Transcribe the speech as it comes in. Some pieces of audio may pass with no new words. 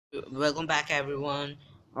Welcome back, everyone.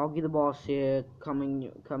 Augie the Boss here,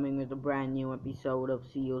 coming with a brand new episode of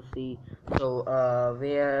COC.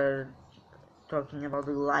 We're talking about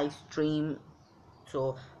the live stream.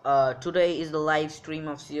 Today is the live stream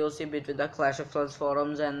of COC between the Clash of Clans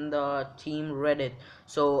forums and the team Reddit.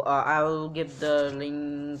 I will give the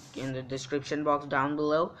link in the description box down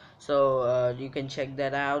below, you can check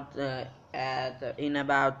that out at in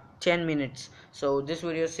about 10 minutes. So this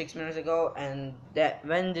video is 6 minutes ago, and that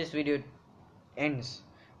when this video ends,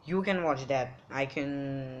 you can watch that.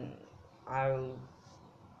 I'll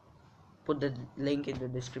put the link in the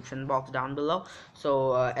description box down below.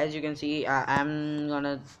 As you can see, I'm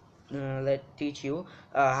gonna let teach you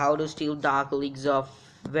how to steal dark elixir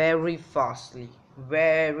very fastly,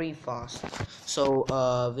 very fast.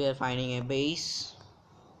 We are finding a base.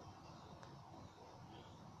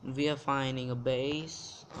 We are finding a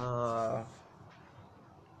base.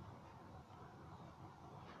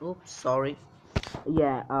 Oops, sorry.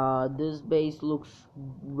 Yeah, this base looks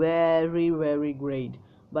very great,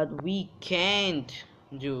 but we can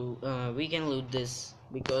loot this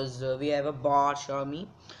because we have a bot army.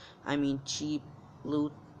 I mean cheap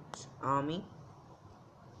loot army.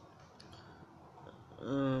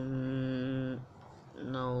 um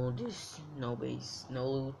no, no base, no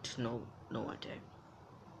loot, no attack.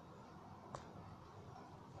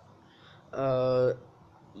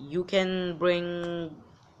 You can bring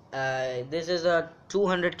this is a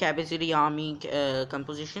 200 capacity army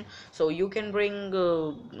composition, so you can bring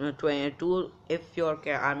 22 if your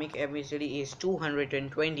army capacity is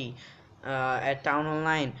 220. At town hall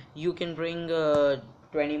 9 you can bring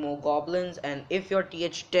 20 more goblins, and if your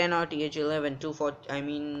th10 or th11 240, I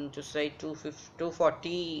mean to say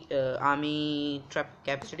 240 army trap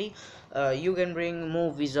capacity, you can bring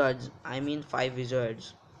more wizards, I mean 5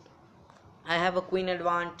 wizards. I have a queen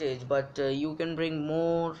advantage, but you can bring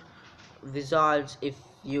more wizards if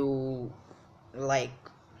you like.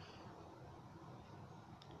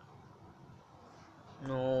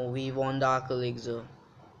 No, we want dark elixir.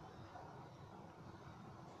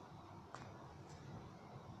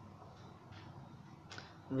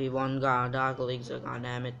 We want dark elixir, god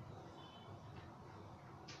damn it.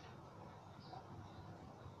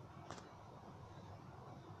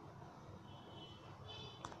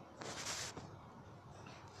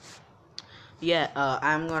 Yeah,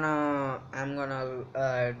 I'm gonna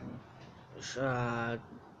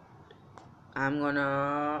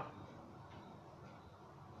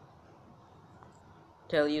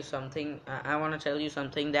tell you something. I want to tell you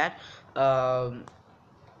something that I'm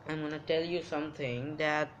gonna tell you something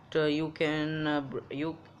that you can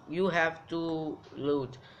you have to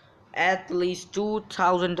loot at least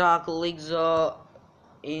 2,000 dark elixir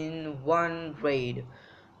in one raid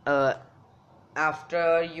uh,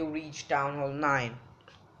 after you reach town hall 9.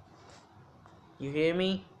 You hear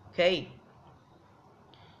me? Okay.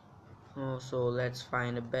 Oh, so let's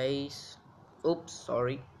find a base. Oops,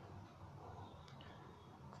 sorry.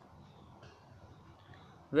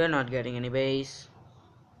 We're not getting any base.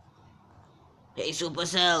 Hey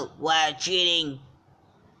Supercell, why are you cheating?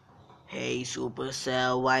 Hey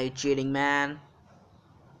Supercell, why are you cheating, man?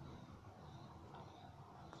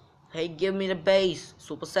 Hey, give me the base.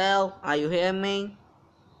 Supercell, are you hearing me?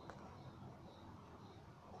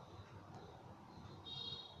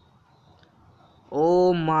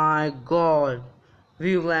 Oh my god.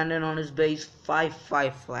 We've landed on his base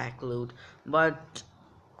 5-5 flak loot. But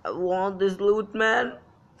I want this loot, man.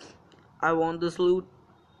 I want this loot.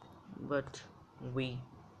 But we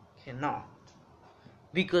cannot.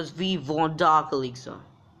 Because we want dark elixir.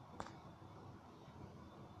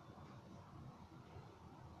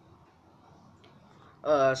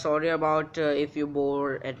 Sorry about if you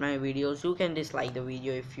bored at my videos. You can dislike the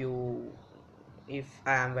video if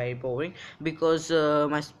I am very boring, because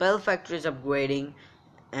my spell factor is upgrading,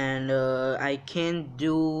 and I can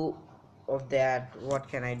do of that. What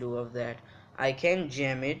can I do of that? I can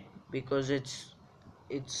gem it because it's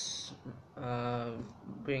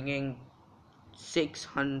bringing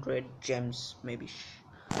 600 gems maybe.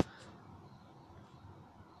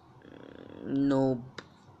 Nope.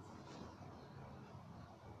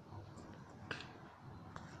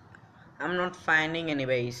 I'm not finding any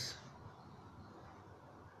base.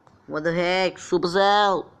 What the heck,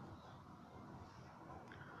 Supercell?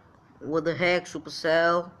 What the heck,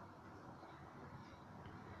 Supercell?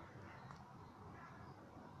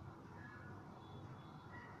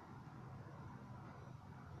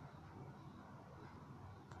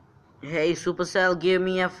 Hey, Supercell, give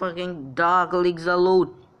me a fucking dark elixir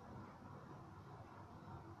loot.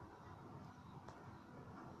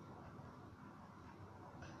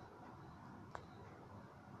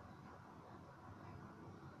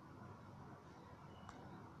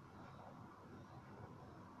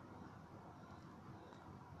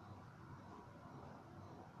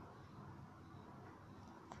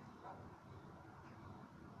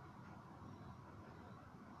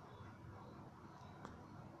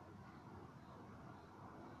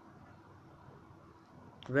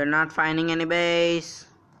 We're not finding any base.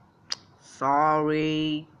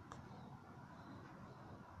 Sorry.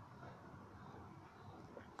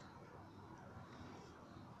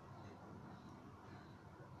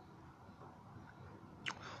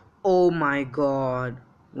 Oh my god.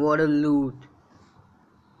 What a loot.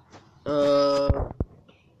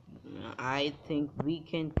 I think we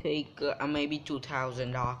can take maybe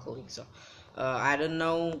 2000 dark elixir. I don't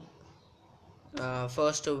know.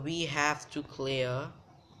 First we have to clear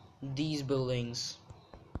these buildings.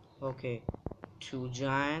 Okay, 2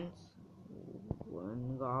 giants,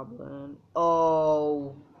 1 goblin.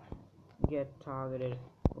 Oh, get targeted.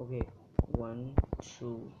 Okay, 1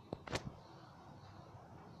 2.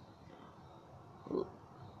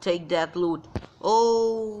 Take that loot.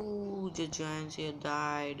 Oh, the giants here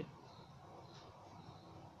died.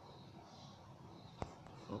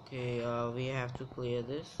 Okay, we have to clear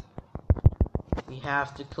this. We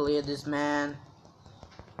have to clear this, man.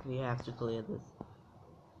 We have to clear this.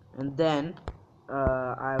 And then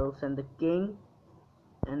I will send the king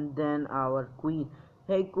and then our queen.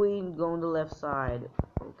 Hey queen, go on the left side.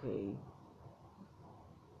 Okay,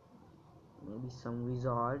 maybe some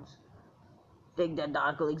wizards. Take that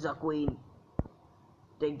dark elixir, queen.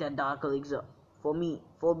 Take that dark elixir for me,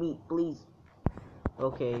 please.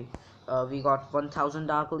 Okay, we got 1000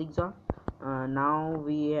 dark elixir. Now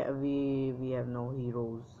we have no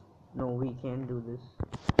heroes. No, we can do this.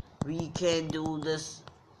 We can do this.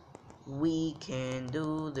 We can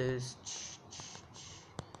do this.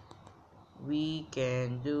 We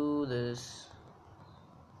can do this.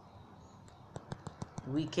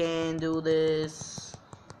 We can do this.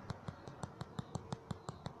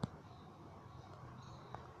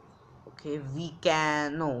 Okay, we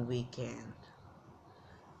can. No, we can't.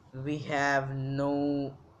 We have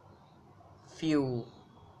no fuel.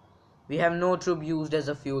 We have no troop used as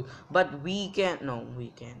a fuel. But we can. No, we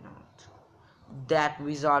cannot. That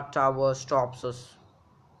wizard tower stops us.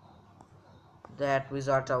 That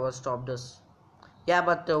wizard tower stopped us. Yeah,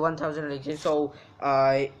 but 1000 elixir. So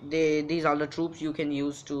these are the troops you can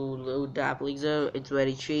use to loot the elixir. It's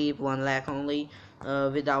very cheap, 1 lakh only,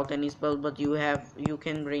 without any spell. But you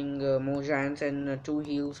can bring more giants and 2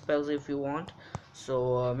 heal spells if you want.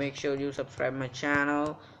 So make sure you subscribe my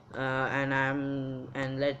channel,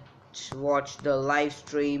 and let's watch the live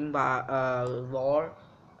stream by war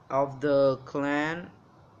of the clan,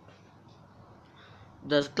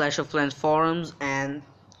 the Clash of Clans forums and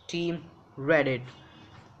team Reddit.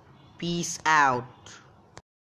 Peace out.